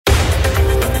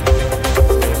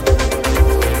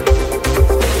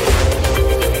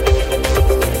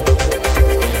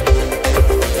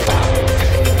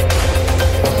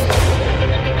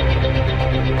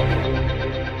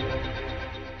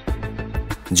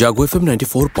জাগো FM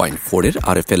 94.4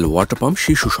 RFL water pump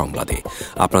শীর্ষ সংবাদে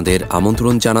আপনাদের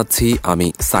আমন্ত্রণ জানাচ্ছি আমি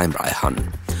সাইম রায়হান।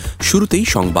 শুরুতেই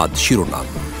সংবাদ শিরোনাম।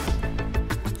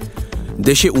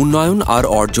 দেশে উন্নয়ন আর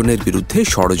অর্জনের বিরুদ্ধে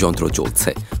ষড়যন্ত্র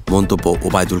চলছে, মন্তব্য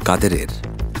ওবায়দুল কাদেরের।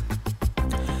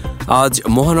 আজ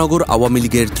মহানগর আওয়ামী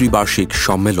লীগের ত্রিবার্ষিক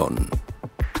সম্মেলন।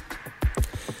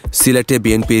 সিলেটে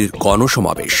বিএনপির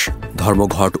গণসমাবেশ,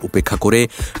 ধর্মঘট উপেক্ষা করে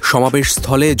সমাবেশ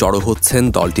স্থলে জড়ো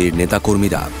হচ্ছেন দলটির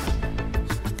নেতাকর্মীরা।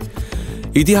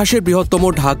 ইতিহাসের বৃহত্তম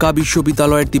ঢাকা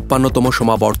বিশ্ববিদ্যালয়ের ৫৩তম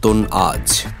সমাবর্তন আজ।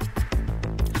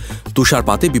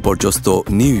 তুষারপাতে বিপর্যস্ত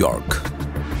নিউ ইয়র্ক।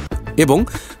 এবং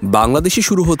বাংলাদেশে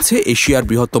শুরু হচ্ছে এশিয়ার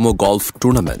বৃহত্তম গলফ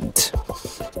টুর্নামেন্ট।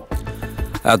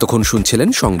 এতক্ষণ শুনছিলেন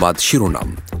সংবাদ শিরোনাম।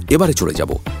 এবারে চলে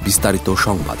যাব বিস্তারিত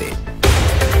সংবাদে।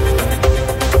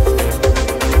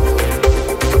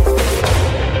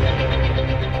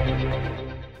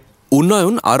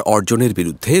 উন্নয়ন আর অর্জনের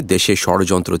বিরুদ্ধে দেশে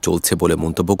ষড়যন্ত্র চলছে বলে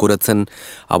মন্তব্য করেছেন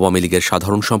আওয়ামী লীগের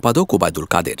সাধারণ সম্পাদক ওবায়দুল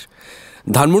কাদের।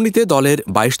 ধানমন্ডিতে দলের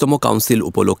 ২২তম কাউন্সিল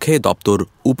উপলক্ষে দপ্তর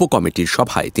উপকমিটির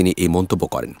সভায় তিনি এই মন্তব্য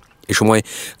করেন। এ সময়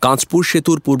কাঁচপুর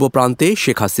সেতুর পূর্ব প্রান্তে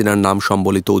শেখ হাসিনার নাম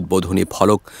সম্বলিত উদ্বোধনী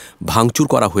ফলক ভাঙচুর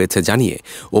করা হয়েছে জানিয়ে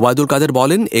ওবায়দুল কাদের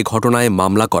বলেন, এ ঘটনায়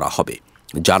মামলা করা হবে,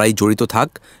 যারাই জড়িত থাক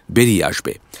বেরিয়ে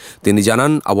আসবে। তিনি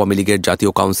জানান, আওয়ামী লীগের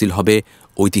জাতীয় কাউন্সিল হবে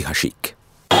ঐতিহাসিক।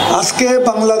 আজকে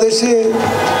বাংলাদেশে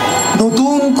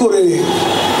নতুন করে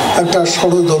একটা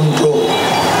ষড়যন্ত্র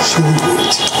শুরু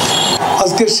হয়েছে।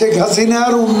 আজকে শেখ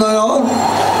হাসিনার উন্নয়ন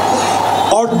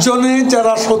অর্জনে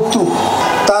যারা শত্রু,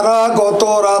 তারা গত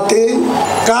রাতে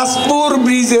কাশপুর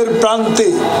ব্রিজের প্রান্তে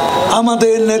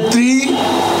আমাদের নেত্রী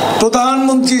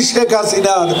প্রধানমন্ত্রী শেখ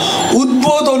হাসিনার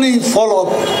উদ্বোধনী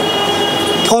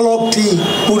ফলকটি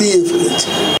পুড়িয়ে ফেলেছে।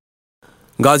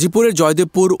 গাজীপুরের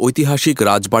জয়দেবপুর ঐতিহাসিক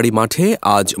রাজবাড়ী মাঠে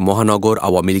আজ মহানগর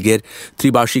আওয়ামী লীগের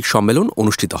ত্রিবার্ষিক সম্মেলন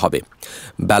অনুষ্ঠিত হবে।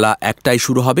 বেলা ১টায়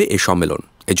শুরু হবে এ সম্মেলন।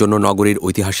 এজন্য নগরীর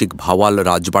ঐতিহাসিক ভাওয়াল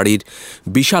রাজবাড়ির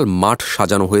বিশাল মাঠ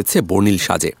সাজানো হয়েছে বর্ণিল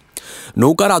সাজে।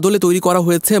 নৌকার আদলে তৈরি করা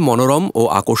হয়েছে মনোরম ও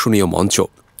আকর্ষণীয় মঞ্চ।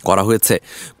 করা হয়েছে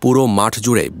পুরো মাঠ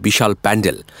জুড়ে বিশাল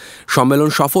প্যান্ডেল। সম্মেলন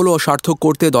সফল ও সার্থক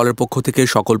করতে দলের পক্ষ থেকে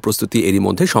সকল প্রস্তুতি এরই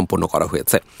মধ্যে সম্পন্ন করা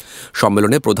হয়েছে।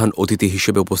 সম্মেলনে প্রধান অতিথি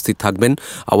হিসেবে উপস্থিত থাকবেন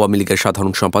আওয়ামী লীগের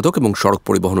সাধারণ সম্পাদক এবং সড়ক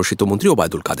পরিবহন ও সেতুমন্ত্রী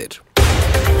ওবায়দুল কাদের।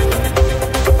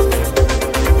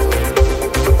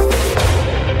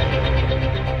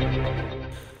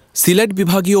 সিলেট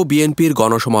বিভাগীয় বিএনপির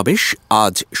গণসমাবেশ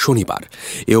আজ শনিবার।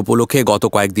 এ উপলক্ষে গত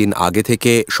কয়েকদিন আগে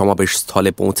থেকে সমাবেশ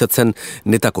স্থলে পৌঁছেছেন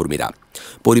নেতাকর্মীরা।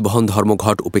 পরিবহন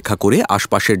ধর্মঘট উপেক্ষা করে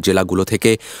আশপাশের জেলাগুলো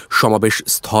থেকে সমাবেশ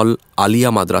স্থল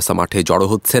আলিয়া মাদ্রাসা মাঠে জড়ো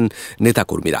হচ্ছেন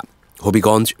নেতাকর্মীরা।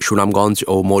 হবিগঞ্জ, সুনামগঞ্জ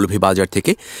ও মৌলভীবাজার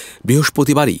থেকে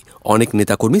বৃহস্পতিবারই অনেক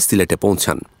নেতাকর্মী সিলেটে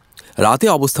পৌঁছান। রাতে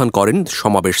অবস্থান করেন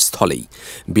সমাবেশ স্থলেই।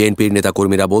 বিএনপির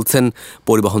নেতাকর্মীরা বলছেন,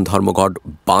 পরিবহন ধর্মঘট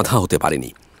বাধা হতে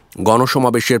পারেনি।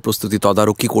 গণসমাবেশের প্রস্তুতি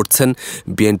তদারকি করছেন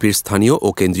বিএনপির স্থানীয়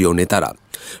ও কেন্দ্রীয় নেতারা।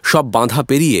 সব বাধা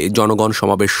পেরিয়ে জনগণ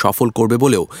সমাবেশ সফল করবে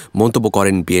বলেও মন্তব্য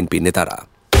করেন বিএনপি নেতারা।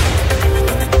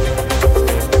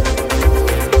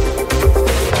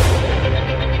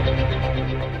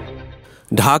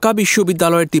 ঢাকা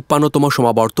বিশ্ববিদ্যালয়ের ৫৩তম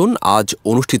সমাবর্তন আজ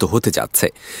অনুষ্ঠিত হতে যাচ্ছে।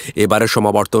 এবারের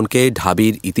সমাবর্তনকে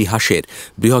ঢাবির ইতিহাসের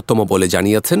বৃহত্তম বলে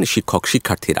জানিয়েছেন শিক্ষক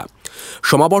শিক্ষার্থীরা।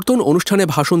 সমাবর্তন অনুষ্ঠানে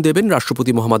ভাষণ দেবেন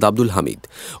রাষ্ট্রপতি মোহাম্মদ আব্দুল হামিদ।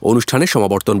 অনুষ্ঠানে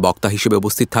সমাবর্তন বক্তা হিসেবে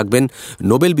উপস্থিত থাকবেন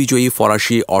নোবেল বিজয়ী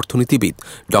ফরাসি অর্থনীতিবিদ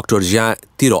ড জিয়া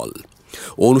তিরল।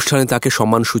 অনুষ্ঠানে তাকে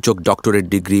সম্মানসূচক ডক্টরেট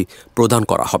ডিগ্রি প্রদান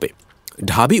করা হবে।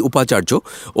 ঢাবি উপাচার্য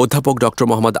অধ্যাপক ড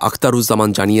মোহাম্মদ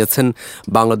আখতারুজ্জামান জানিয়েছেন,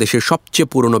 বাংলাদেশের সবচেয়ে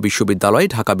পুরনো বিশ্ববিদ্যালয়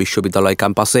ঢাকা বিশ্ববিদ্যালয়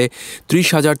ক্যাম্পাসে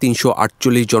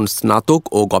 ৩০,৩৪৮ জন স্নাতক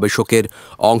ও গবেষকের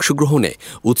অংশগ্রহণে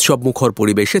উৎসবমুখর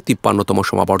পরিবেশে ৫৩তম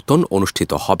সমাবর্তন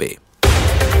অনুষ্ঠিত হবে।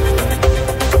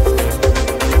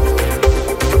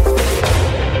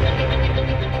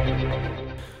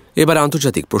 এবার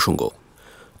আন্তর্জাতিক প্রসঙ্গ।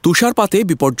 তুষারপাতে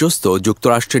বিপর্যস্ত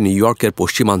যুক্তরাষ্ট্রের নিউ ইয়র্কের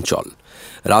পশ্চিমাঞ্চল।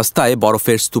 রাস্তায়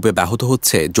বরফের স্তূপে ব্যাহত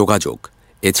হচ্ছে যোগাযোগ।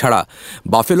 এছাড়া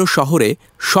বাফেলো শহরে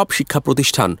সব শিক্ষা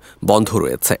প্রতিষ্ঠান বন্ধ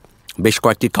রয়েছে। বেশ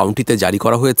কয়েকটি কাউন্টিতে জারি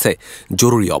করা হয়েছে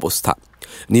জরুরি অবস্থা।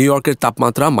 নিউ ইয়র্কের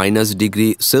তাপমাত্রা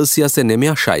 -ডিগ্রি সেলসিয়াসে নেমে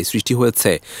আসায় সৃষ্টি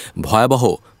হয়েছে ভয়াবহ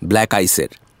ব্ল্যাক আইসের।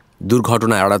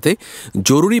 দুর্ঘটনা এড়াতে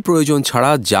জরুরি প্রয়োজন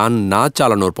ছাড়া যান না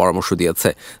চালানোর পরামর্শ দিয়েছে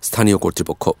স্থানীয়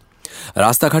কর্তৃপক্ষ।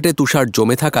 রাস্তাঘাটে তুষার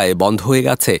জমে থাকায় বন্ধ হয়ে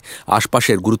গেছে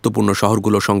আশপাশের গুরুত্বপূর্ণ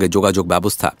শহরগুলোর সঙ্গে যোগাযোগ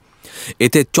ব্যবস্থা।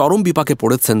 এতে চরম বিপাকে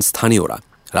পড়েছেন স্থানীয়রা।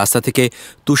 রাস্তা থেকে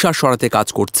তুষার সরাতে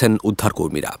কাজ করছেন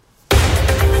উদ্ধারকর্মীরা।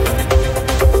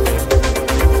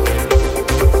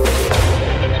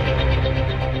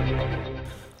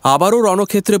 আবারও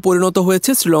রণক্ষেত্রে পরিণত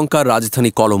হয়েছে শ্রীলঙ্কার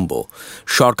রাজধানী কলম্বো।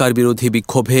 সরকার বিরোধী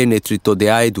বিক্ষোভে নেতৃত্ব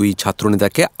দেয়ায় দুই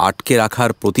ছাত্রনেতাকে আটকে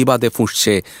রাখার প্রতিবাদে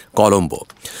ফুঁসছে কলম্বো।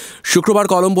 শুক্রবার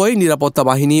কলম্বোয় নিরাপত্তা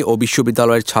বাহিনী ও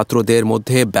বিশ্ববিদ্যালয়ের ছাত্রদের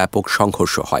মধ্যে ব্যাপক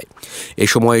সংঘর্ষ হয়। এ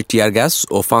সময় টিয়ার গ্যাস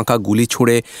ও ফাঁকা গুলি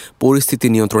ছুড়ে পরিস্থিতি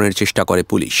নিয়ন্ত্রণের চেষ্টা করে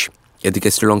পুলিশ। এদিকে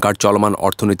শ্রীলঙ্কার চলমান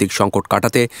অর্থনৈতিক সংকট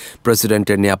কাটাতে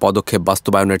প্রেসিডেন্টের নেয়া পদক্ষেপ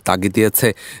বাস্তবায়নের তাগিদ দিয়েছে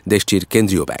দেশটির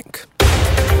কেন্দ্রীয় ব্যাংক।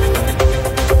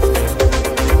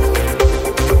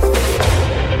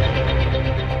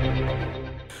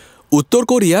 উত্তর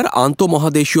কোরিয়ার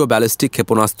আন্তঃমহাদেশীয় ব্যালিস্টিক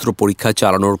ক্ষেপণাস্ত্র পরীক্ষা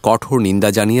চালানোর কঠোর নিন্দা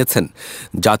জানিয়েছেন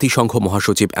জাতিসংঘ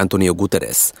মহাসচিব অ্যান্তোনিও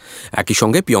গুতেরেস। একই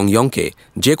সঙ্গে পিয়ংইয়ংকে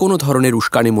যে কোনো ধরনের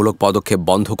উস্কানিমূলক পদক্ষেপ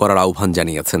বন্ধ করার আহ্বান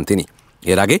জানিয়েছেন তিনি।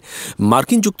 এর আগে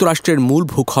মার্কিন যুক্তরাষ্ট্রের মূল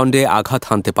ভূখণ্ডে আঘাত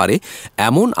হানতে পারে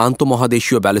এমন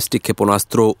আন্তঃমহাদেশীয় ব্যালিস্টিক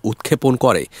ক্ষেপণাস্ত্র উৎক্ষেপণ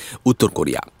করে উত্তর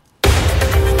কোরিয়া।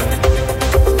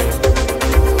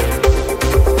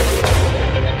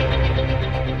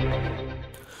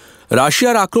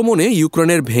 রাশিয়ার আক্রমণে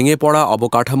ইউক্রেনের ভেঙে পড়া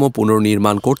অবকাঠামো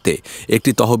পুনর্নির্মাণ করতে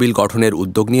একটি তহবিল গঠনের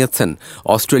উদ্যোগ নিয়েছেন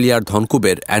অস্ট্রেলিয়ার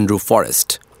ধনকুবের অ্যান্ড্রু ফরেস্ট।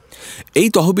 এই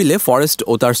তহবিলে ফরেস্ট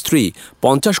ও তার স্ত্রী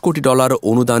 $50 কোটি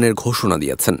অনুদানের ঘোষণা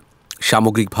দিয়েছেন।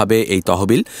 সামগ্রিকভাবে এই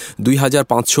তহবিল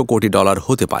 $2,500 কোটি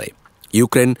হতে পারে।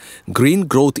 ইউক্রেন গ্রিন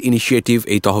গ্রোথ ইনিশিয়েটিভ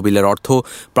এই তহবিলের অর্থ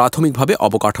প্রাথমিকভাবে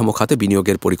অবকাঠামো খাতে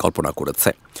বিনিয়োগের পরিকল্পনা করেছে।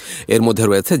 এর মধ্যে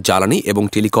রয়েছে জ্বালানি এবং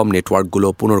টেলিকম নেটওয়ার্কগুলো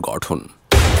পুনর্গঠন।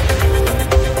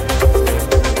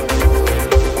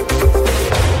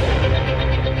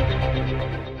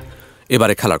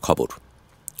 এবারে খেলার খবর।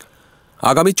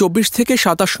 আগামী 24 থেকে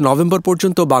 27 নভেম্বর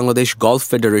পর্যন্ত বাংলাদেশ গলফ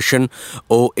ফেডারেশন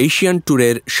ও এশিয়ান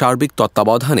ট্যুরের সার্বিক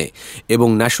তত্ত্বাবধানে এবং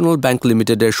ন্যাশনাল ব্যাংক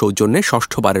লিমিটেডের সৌজন্যে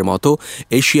ষষ্ঠবারের মতো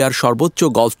এশিয়ার সর্বোচ্চ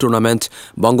golf tournament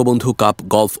Bangabandhu cup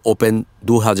golf open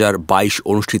 2022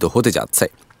 অনুষ্ঠিত হতে যাচ্ছে।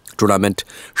 টুর্নামেন্ট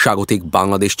স্বাগতিক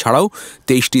বাংলাদেশ ছাড়াও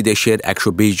 23টি দেশের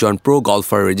 120 জন প্রো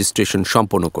গলফার রেজিস্ট্রেশন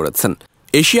সম্পন্ন করেছেন।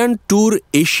 এশিয়ান ট্যুর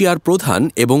এশিয়ার প্রধান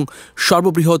এবং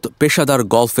সর্ববৃহৎ পেশাদার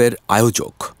গলফের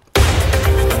আয়োজক।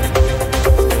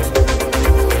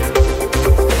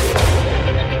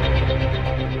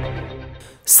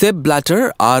 সেপ ব্ল্যাটার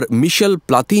আর মিশেল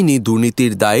প্লাতিনি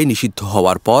দুর্নীতির দায়ে নিষিদ্ধ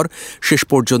হওয়ার পর শেষ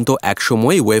পর্যন্ত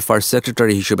একসময় ওয়েফার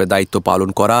সেক্রেটারি হিসেবে দায়িত্ব পালন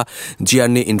করা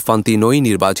জিয়ান্নি ইনফান্তিনোই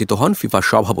নির্বাচিত হন ফিফা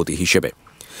সভাপতি হিসেবে।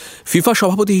 ফিফা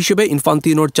সভাপতি হিসেবে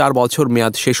ইনফান্তিনোর 4 বছর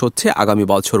মেয়াদ শেষ হচ্ছে আগামী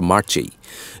বছর মার্চেই।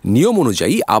 নিয়ম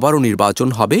অনুযায়ী আবারও নির্বাচন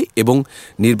হবে এবং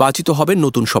নির্বাচিত হবেন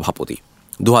নতুন সভাপতি।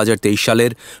 2023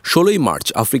 সালের 16 মার্চ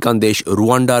আফ্রিকান দেশ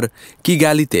রুয়ান্ডার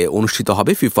কিগ্যালিতে অনুষ্ঠিত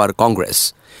হবে ফিফার কংগ্রেস।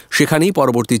 সেখানেই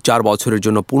পরবর্তী 4 বছরের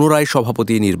জন্য পুনরায়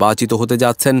সভাপতি নির্বাচিত হতে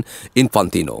যাচ্ছেন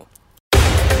ইনফান্তিনো।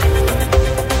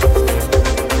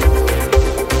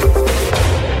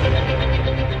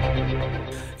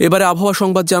 এবারে আবহাওয়া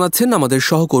সংবাদ জানাচ্ছেন আমাদের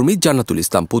সহকর্মী জান্নাতুল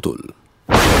ইসলাম পুতুল।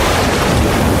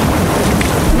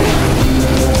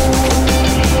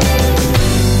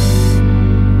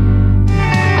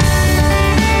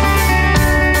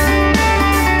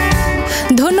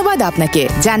 ধন্যবাদ আপনাকে।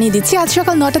 জানিয়ে দিচ্ছি আজ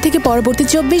সকাল 9টা থেকে পরবর্তী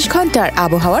 24 ঘন্টার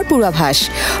আবহাওয়ার পূর্বাভাস।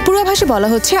 পূর্বাভাসে বলা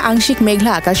হচ্ছে আংশিক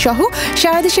মেঘলা আকাশ সহ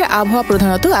সারা দেশের আবহাওয়া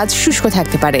প্রধানত আজ শুষ্ক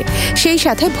থাকতে পারে। সেই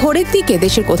সাথে ভোরের দিকে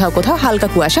দেশের কোথাও কোথাও হালকা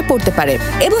কুয়াশা পড়তে পারে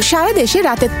এবং সারা দেশে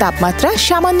রাতের তাপমাত্রা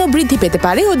সামান্য বৃদ্ধি পেতে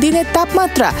পারে ও দিনের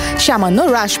তাপমাত্রা সামান্য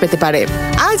হ্রাস পেতে পারে।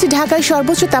 আজ ঢাকায়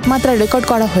সর্বোচ্চ তাপমাত্রা রেকর্ড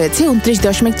করা হয়েছে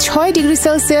 29.6 ডিগ্রি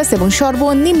সেলসিয়াস এবং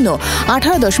সর্বনিম্ন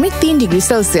 18.3 ডিগ্রি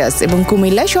সেলসিয়াস এবং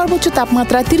কুমিল্লায় সর্বোচ্চ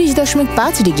তাপমাত্রা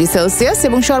 30.5 ডিগ্রি সেলসিয়াস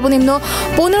এবং সর্বনিম্ন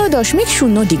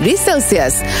 15.0 ডিগ্রি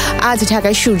সেলসিয়াস। আজ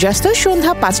ঢাকায় সূর্যাস্ত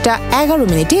সন্ধ্যা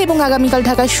 5:11 এবং আগামীকাল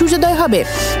ঢাকায় সূর্যোদয় হবে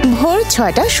ভোর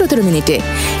 6:17।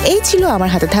 এই ছিল আমার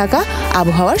হাতে থাকা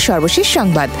আবহাওয়ার সর্বশেষ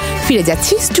সংবাদ। ফিরে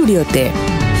যাচ্ছি স্টুডিওতে।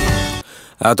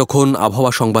 এতক্ষণ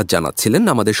আবহাওয়া সংবাদ জানাচ্ছিলেন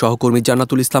আমাদের সহকর্মী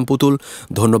জান্নাতুল ইসলাম পুতুল।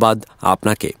 ধন্যবাদ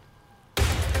আপনাকে।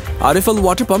 আরএফএল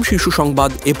ওয়াটার পাম্প শীর্ষ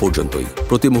সংবাদ এ পর্যন্তই।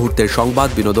 প্রতি মুহূর্তের সংবাদ,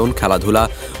 বিনোদন, খেলাধুলা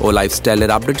ও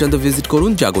লাইফস্টাইলের আপডেট জানতে ভিজিট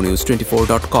করুন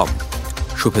jagonews24.com।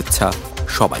 শুভেচ্ছা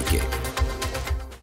সবাইকে।